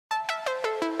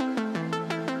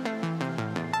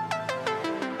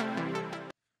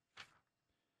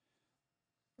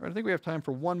All right, I think we have time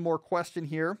for one more question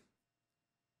here.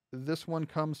 This one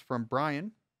comes from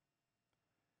Brian.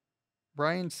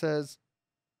 Brian says,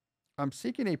 I'm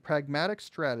seeking a pragmatic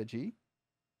strategy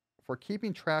for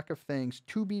keeping track of things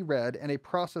to be read and a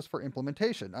process for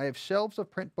implementation. I have shelves of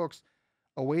print books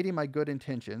awaiting my good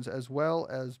intentions, as well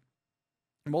as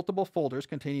multiple folders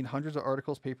containing hundreds of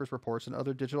articles, papers, reports, and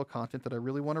other digital content that I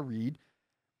really want to read.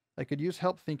 I could use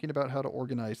help thinking about how to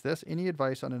organize this. Any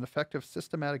advice on an effective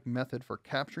systematic method for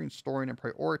capturing, storing, and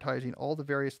prioritizing all the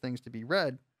various things to be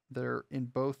read that are in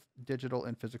both digital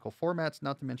and physical formats,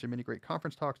 not to mention many great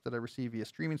conference talks that I receive via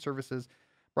streaming services.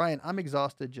 Brian, I'm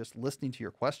exhausted just listening to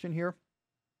your question here.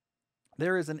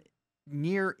 There is a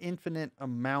near infinite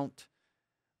amount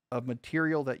of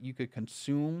material that you could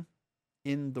consume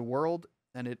in the world,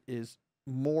 and it is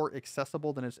more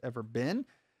accessible than it's ever been.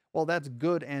 Well, that's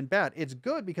good and bad. It's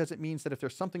good because it means that if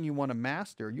there's something you want to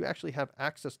master, you actually have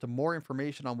access to more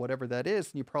information on whatever that is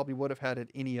than you probably would have had at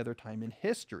any other time in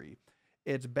history.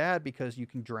 It's bad because you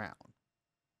can drown.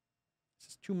 It's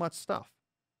just too much stuff.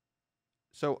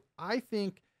 So I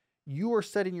think you are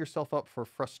setting yourself up for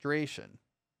frustration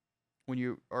when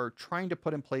you are trying to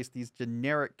put in place these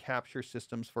generic capture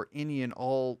systems for any and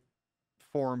all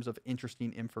forms of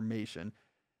interesting information.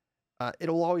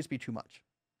 It'll always be too much.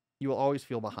 You will always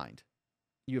feel behind.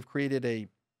 You have created a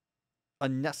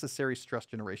unnecessary stress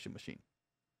generation machine.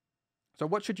 So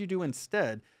what should you do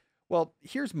instead? Well,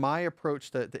 here's my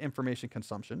approach to information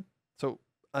consumption. So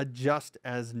adjust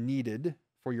as needed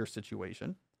for your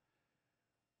situation.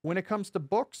 When it comes to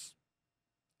books,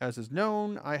 as is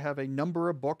known, I have a number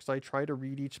of books I try to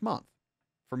read each month.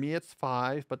 For me, it's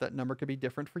 5, but that number could be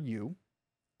different for you.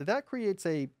 That creates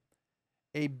a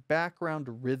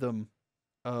background rhythm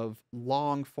of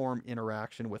long form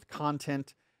interaction with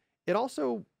content. It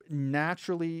also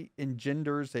naturally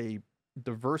engenders a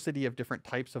diversity of different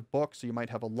types of books. So you might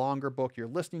have a longer book you're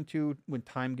listening to when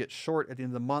time gets short at the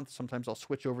end of the month. Sometimes I'll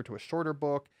switch over to a shorter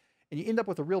book, and you end up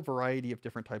with a real variety of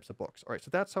different types of books. All right, so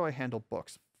that's how I handle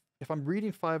books. If I'm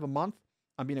reading 5 a month,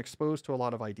 I'm being exposed to a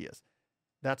lot of ideas.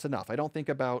 That's enough. I don't think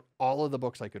about all of the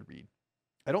books I could read.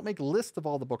 I don't make lists of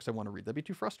all the books I want to read. That'd be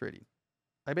too frustrating.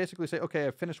 I basically say, okay,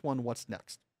 I've finished one. What's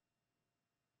next?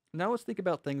 Now let's think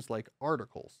about things like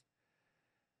articles.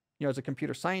 As a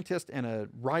computer scientist and a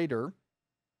writer,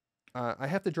 I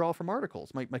have to draw from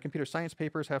articles. My computer science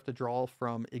papers have to draw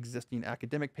from existing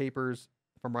academic papers.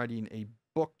 If I'm writing a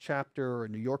book chapter or a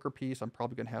New Yorker piece, I'm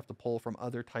probably going to have to pull from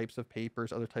other types of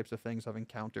papers, other types of things I've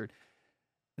encountered.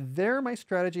 My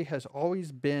strategy has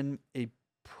always been a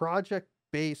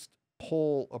project-based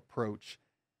pull approach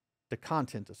to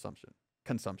content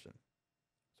consumption.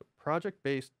 So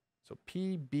project-based, so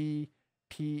PBPACC.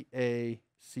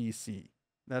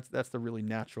 That's the really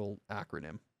natural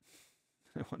acronym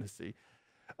I want to see.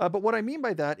 But what I mean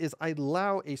by that is I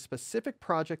allow a specific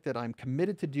project that I'm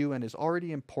committed to do and is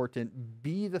already important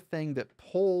be the thing that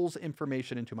pulls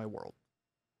information into my world.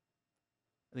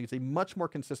 I think it's a much more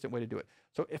consistent way to do it.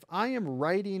 So if I am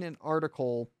writing an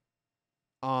article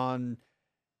on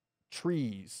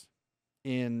trees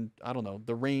in, I don't know,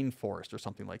 the rainforest or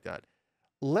something like that,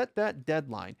 let that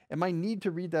deadline and my need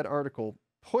to read that article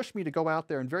push me to go out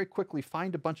there and very quickly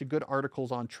find a bunch of good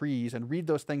articles on trees and read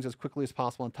those things as quickly as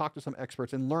possible and talk to some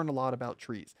experts and learn a lot about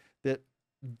trees. That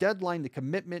deadline, the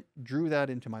commitment drew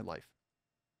that into my life.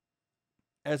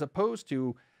 As opposed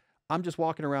to, I'm just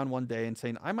walking around one day and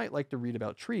saying, I might like to read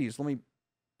about trees. Let me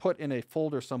put in a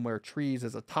folder somewhere trees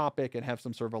as a topic and have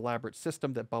some sort of elaborate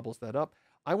system that bubbles that up.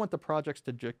 I want the projects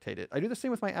to dictate it. I do the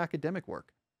same with my academic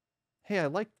work. Hey, I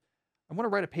want to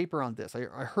write a paper on this. I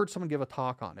heard someone give a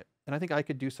talk on it, and I think I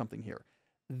could do something here.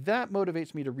 That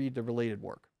motivates me to read the related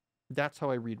work. That's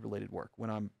how I read related work, when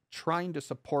I'm trying to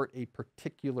support a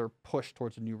particular push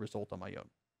towards a new result on my own.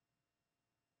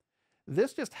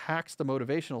 This just hacks the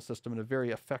motivational system in a very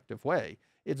effective way.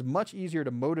 It's much easier to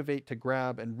motivate to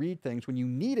grab and read things when you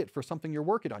need it for something you're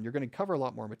working on. You're going to cover a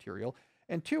lot more material.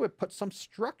 And 2, it puts some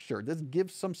structure. This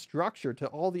gives some structure to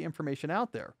all the information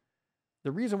out there.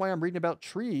 The reason why I'm reading about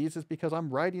trees is because I'm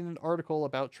writing an article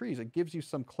about trees. It gives you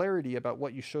some clarity about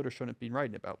what you should or shouldn't be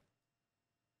writing about.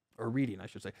 Or reading, I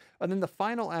should say. And then the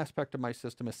final aspect of my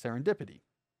system is serendipity.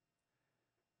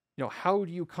 How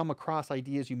do you come across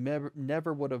ideas you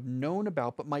never would have known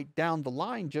about, but might down the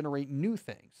line generate new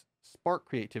things, spark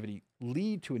creativity,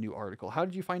 lead to a new article? How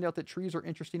did you find out that trees are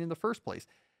interesting in the first place?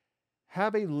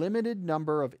 Have a limited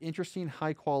number of interesting,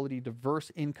 high quality,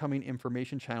 diverse incoming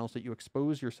information channels that you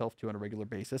expose yourself to on a regular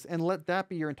basis, and let that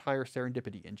be your entire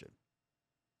serendipity engine.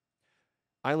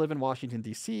 I live in Washington,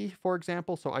 D.C., for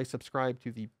example, so I subscribe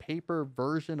to the paper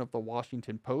version of the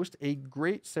Washington Post, a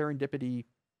great serendipity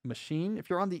machine. If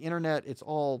you're on the internet, it's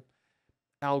all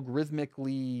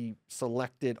algorithmically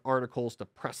selected articles to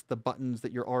press the buttons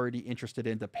that you're already interested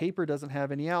in. The paper doesn't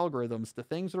have any algorithms. The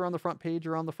things that are on the front page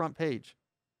are on the front page.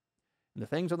 And the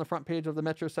things on the front page of the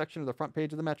Metro section are the front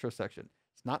page of the Metro section.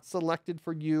 It's not selected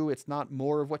for you. It's not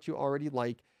more of what you already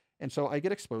like. And so I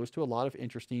get exposed to a lot of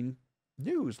interesting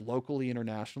news locally,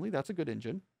 internationally. That's a good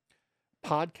engine.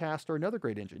 Podcasts are another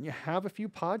great engine. You have a few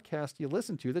podcasts you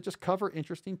listen to that just cover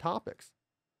interesting topics.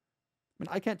 I mean,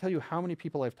 I can't tell you how many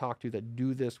people I've talked to that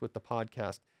do this with the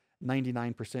podcast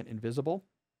 99% Invisible.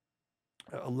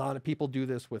 A lot of people do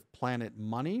this with Planet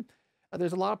Money.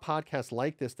 There's a lot of podcasts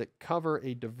like this that cover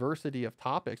a diversity of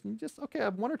topics. And you just, okay, I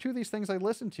have one or two of these things I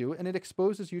listen to, and it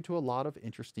exposes you to a lot of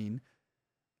interesting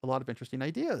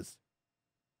ideas.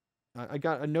 I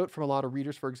got a note from a lot of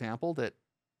readers, for example, that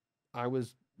I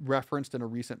was referenced in a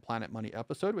recent Planet Money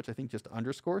episode, which I think just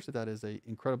underscores that is an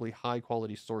incredibly high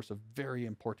quality source of very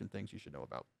important things you should know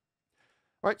about.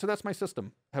 All right, so that's my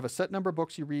system. Have a set number of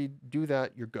books you read, do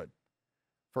that, you're good.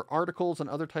 For articles and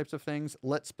other types of things,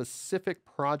 let specific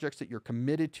projects that you're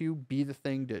committed to be the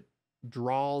thing that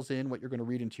draws in what you're going to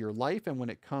read into your life. And when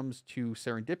it comes to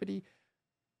serendipity,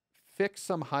 fix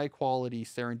some high quality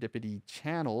serendipity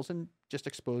channels and just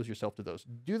expose yourself to those.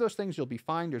 Do those things, you'll be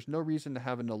fine. There's no reason to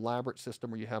have an elaborate system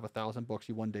where you have 1,000 books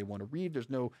you one day want to read. There's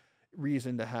no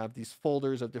reason to have these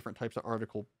folders of different types of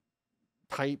article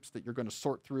types that you're going to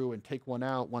sort through and take one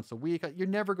out once a week. You're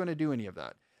never going to do any of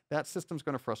that. That system's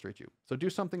going to frustrate you. So do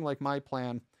something like my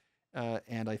plan,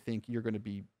 and I think you're going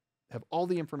to have all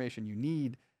the information you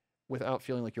need without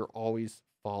feeling like you're always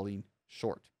falling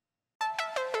short.